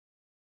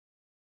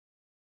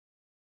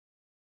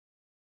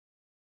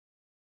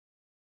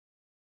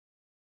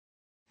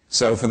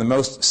So from the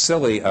most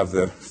silly of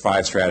the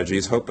 5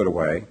 strategies, hope it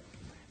away,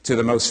 to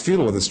the most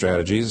futile of the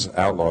strategies,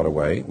 outlaw it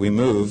away, we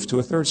move to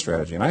a 3rd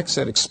strategy. And I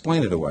said,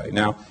 explain it away.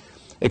 Now,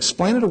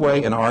 explain it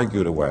away and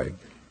argue it away.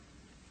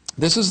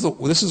 This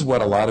is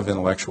what a lot of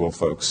intellectual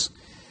folks,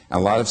 a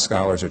lot of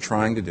scholars are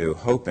trying to do,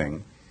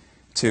 hoping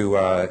to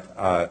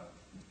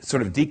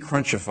sort of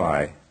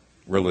decrunchify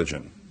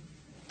religion.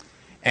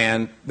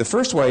 And the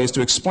first way is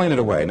to explain it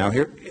away. Now,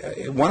 here,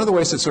 one of the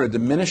ways to sort of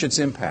diminish its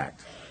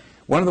impact,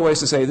 one of the ways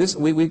to say this,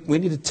 we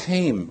need to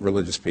tame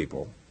religious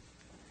people.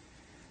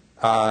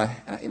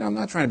 I'm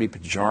not trying to be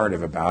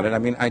pejorative about it. I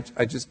mean,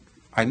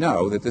 I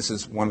know that this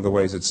is one of the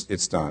ways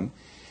it's done,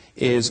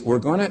 is we're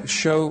going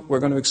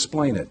to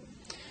explain it.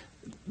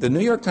 The New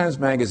York Times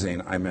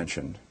Magazine I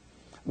mentioned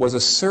was a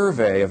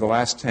survey of the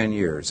last 10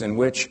 years in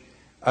which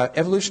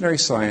evolutionary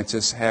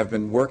scientists have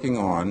been working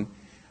on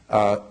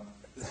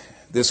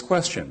this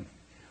question: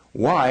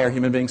 why are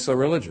human beings so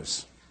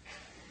religious?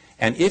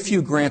 And if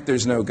you grant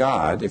there's no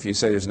God, if you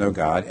say there's no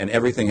God and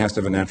everything has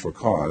to have a natural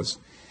cause,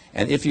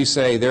 and if you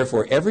say,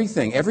 therefore, every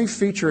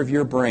feature of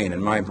your brain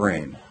and my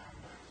brain,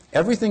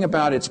 everything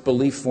about its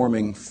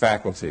belief-forming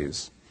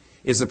faculties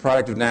is the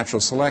product of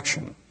natural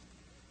selection.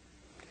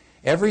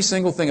 Every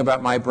single thing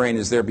about my brain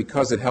is there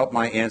because it helped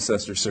my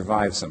ancestors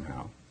survive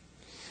somehow.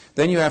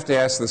 Then you have to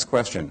ask this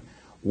question: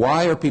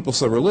 why are people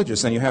so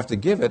religious? And you have to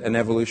give it an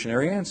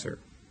evolutionary answer.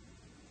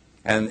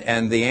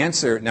 And the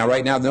answer, now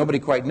right now nobody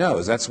quite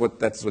knows. That's what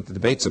the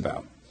debate's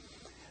about.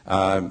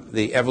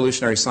 The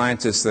evolutionary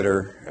scientists that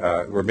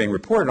were being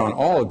reported on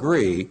all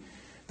agree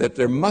that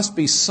there must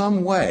be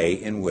some way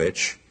in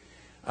which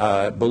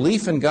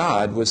belief in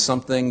God was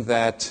something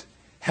that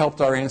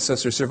helped our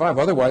ancestors survive.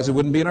 Otherwise, it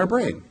wouldn't be in our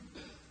brain.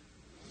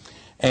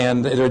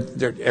 And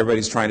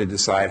everybody's trying to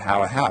decide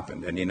how it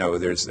happened. And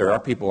there are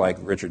people like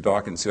Richard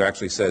Dawkins who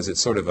actually says it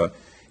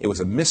was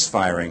a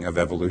misfiring of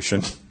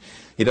evolution.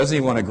 He doesn't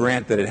even want to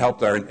grant that it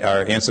helped our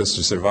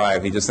ancestors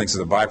survive. He just thinks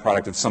it's a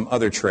byproduct of some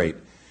other trait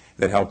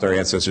that helped our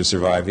ancestors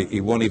survive.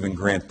 He won't even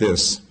grant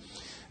this.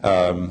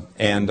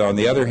 And on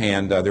the other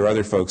hand, there are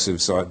other folks who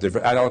saw it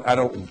different. I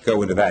don't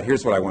go into that.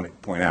 Here's what I want to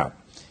point out.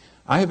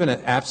 I have been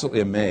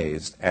absolutely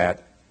amazed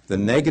at the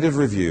negative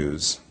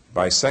reviews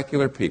by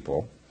secular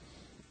people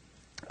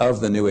of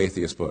the New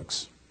Atheist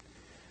books.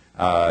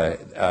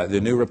 The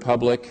New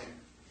Republic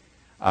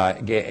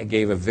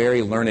gave a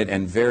very learned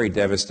and very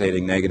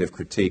devastating negative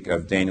critique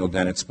of Daniel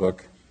Dennett's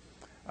book.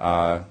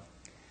 Thomas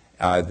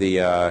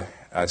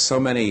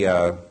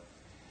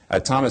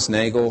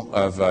Nagel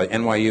of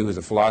NYU, who's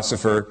a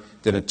philosopher,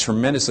 did a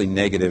tremendously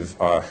negative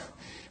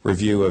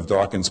review of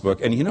Dawkins'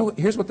 book. And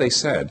here's what they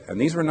said. And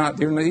these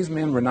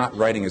men were not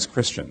writing as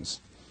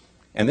Christians.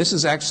 And this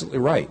is absolutely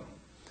right.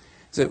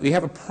 So we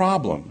have a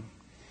problem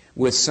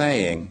with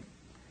saying,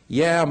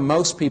 yeah,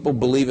 most people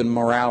believe in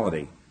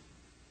morality.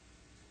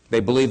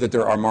 They believe that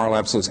there are moral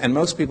absolutes. And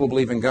most people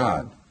believe in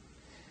God.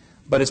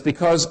 But it's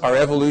because our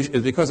evolution,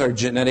 it's because our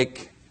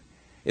genetic,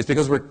 it's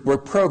because we're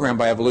programmed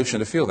by evolution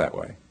to feel that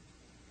way.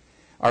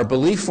 Our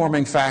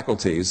belief-forming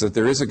faculties that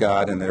there is a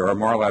God and there are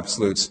moral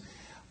absolutes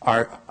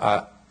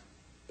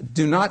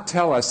do not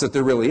tell us that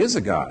there really is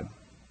a God.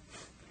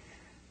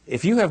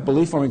 If you have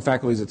belief-forming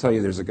faculties that tell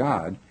you there's a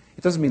God,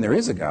 it doesn't mean there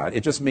is a God.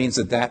 It just means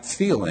that that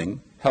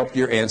feeling helped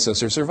your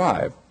ancestors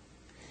survive.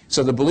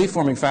 So the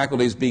belief-forming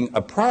faculties, being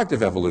a product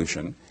of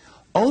evolution,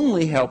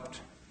 only helped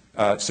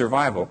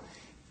survival.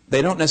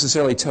 They don't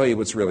necessarily tell you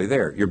what's really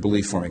there, your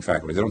belief-forming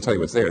faculties. They don't tell you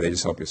what's there. They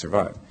just help you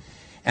survive.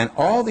 And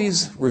all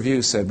these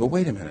reviews said, but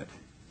wait a minute.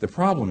 The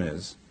problem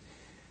is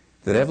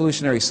that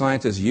evolutionary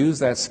scientists use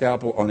that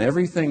scalpel on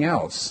everything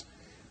else.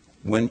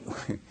 When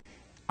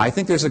I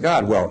think there's a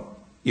God, well,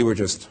 you were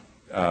just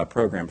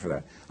programmed for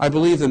that. I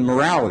believe in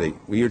morality.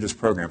 Well, you're just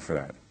programmed for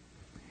that.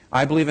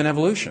 I believe in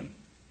evolution.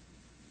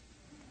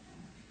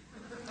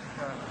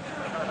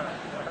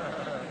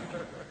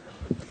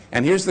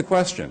 And here's the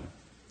question.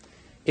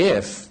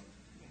 If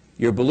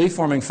your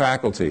belief-forming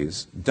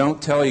faculties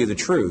don't tell you the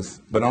truth,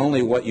 but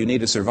only what you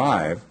need to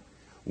survive,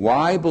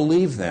 why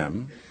believe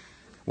them?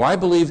 Why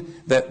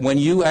believe that when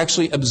you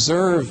actually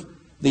observe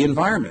the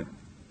environment,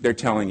 they're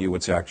telling you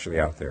what's actually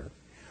out there?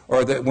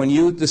 Or that when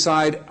you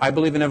decide, I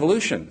believe in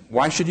evolution,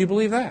 why should you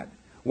believe that?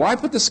 Why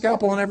put the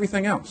scalpel on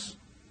everything else?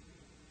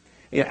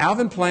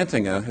 Alvin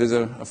Plantinga, who's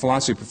a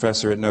philosophy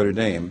professor at Notre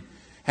Dame,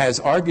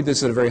 has argued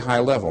this at a very high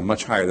level,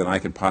 much higher than I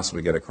could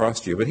possibly get across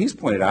to you. But he's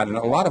pointed out, and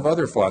a lot of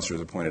other philosophers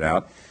have pointed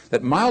out,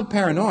 that mild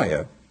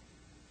paranoia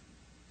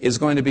is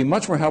going to be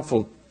much more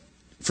helpful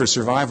for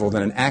survival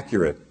than an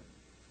accurate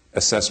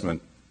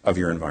assessment of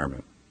your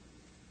environment.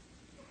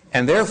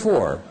 And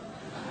therefore,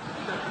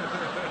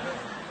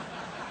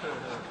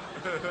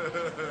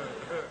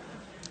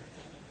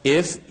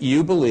 if you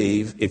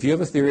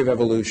have a theory of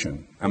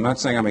evolution, I'm not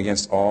saying I'm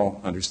against all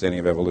understanding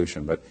of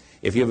evolution, but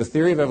if you have a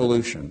theory of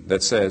evolution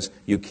that says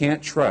you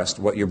can't trust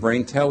what your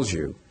brain tells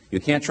you, you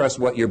can't trust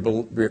what your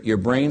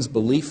brain's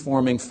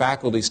belief-forming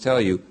faculties tell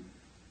you,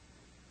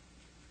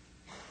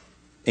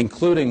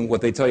 including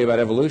what they tell you about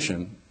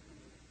evolution,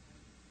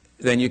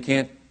 then you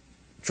can't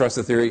trust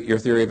your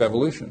theory of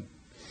evolution.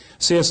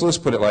 C.S. Lewis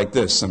put it like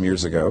this some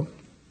years ago.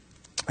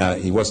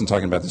 He wasn't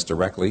talking about this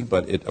directly,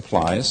 but it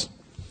applies.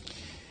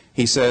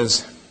 He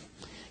says,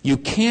 you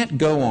can't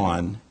go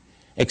on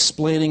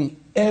explaining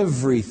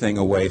everything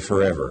away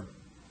forever.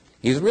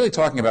 He's really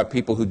talking about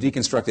people who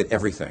deconstructed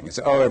everything. He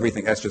said, oh,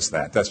 everything, that's just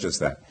that, that's just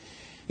that.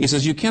 He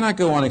says, you cannot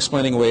go on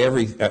explaining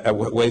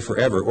away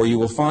forever, or you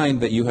will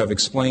find that you have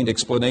explained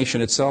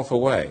explanation itself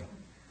away.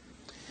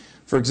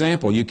 For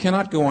example, you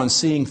cannot go on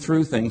seeing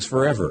through things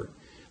forever.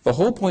 The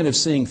whole point of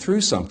seeing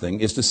through something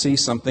is to see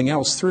something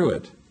else through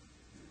it.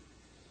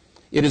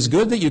 It is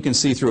good that you can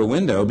see through a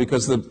window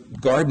because the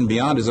garden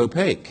beyond is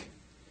opaque.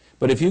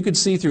 But if you could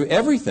see through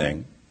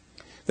everything,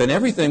 then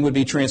everything would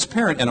be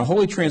transparent, and a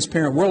wholly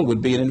transparent world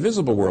would be an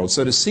invisible world.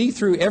 So to see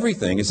through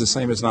everything is the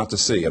same as not to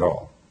see at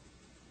all.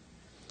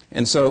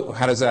 And so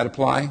how does that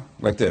apply?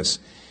 Like this.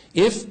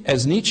 If,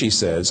 as Nietzsche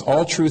says,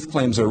 all truth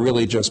claims are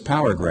really just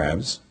power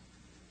grabs,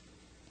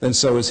 then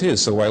so is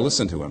his, so why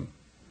listen to him?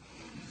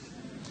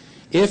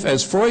 If,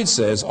 as Freud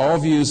says, all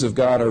views of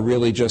God are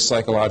really just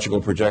psychological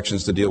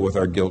projections to deal with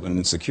our guilt and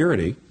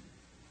insecurity,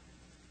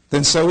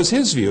 then so is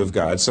his view of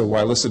God, so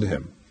why listen to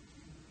him?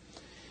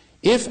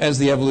 If, as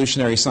the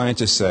evolutionary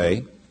scientists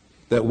say,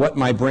 that what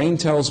my brain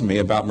tells me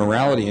about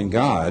morality and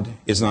God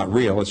is not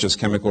real, it's just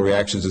chemical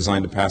reactions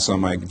designed to pass on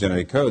my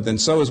genetic code, then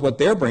so is what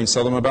their brains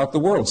tell them about the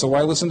world, so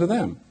why listen to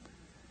them?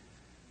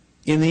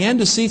 In the end,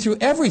 to see through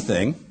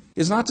everything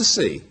is not to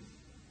see.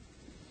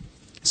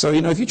 So,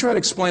 if you try to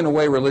explain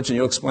away religion,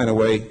 you'll explain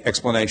away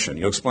explanation.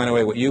 You'll explain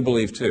away what you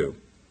believe too.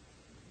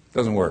 It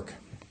doesn't work.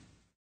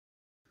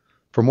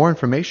 For more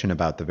information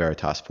about the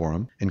Veritas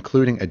Forum,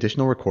 including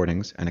additional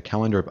recordings and a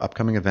calendar of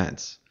upcoming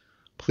events,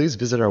 please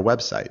visit our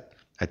website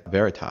at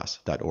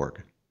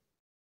veritas.org.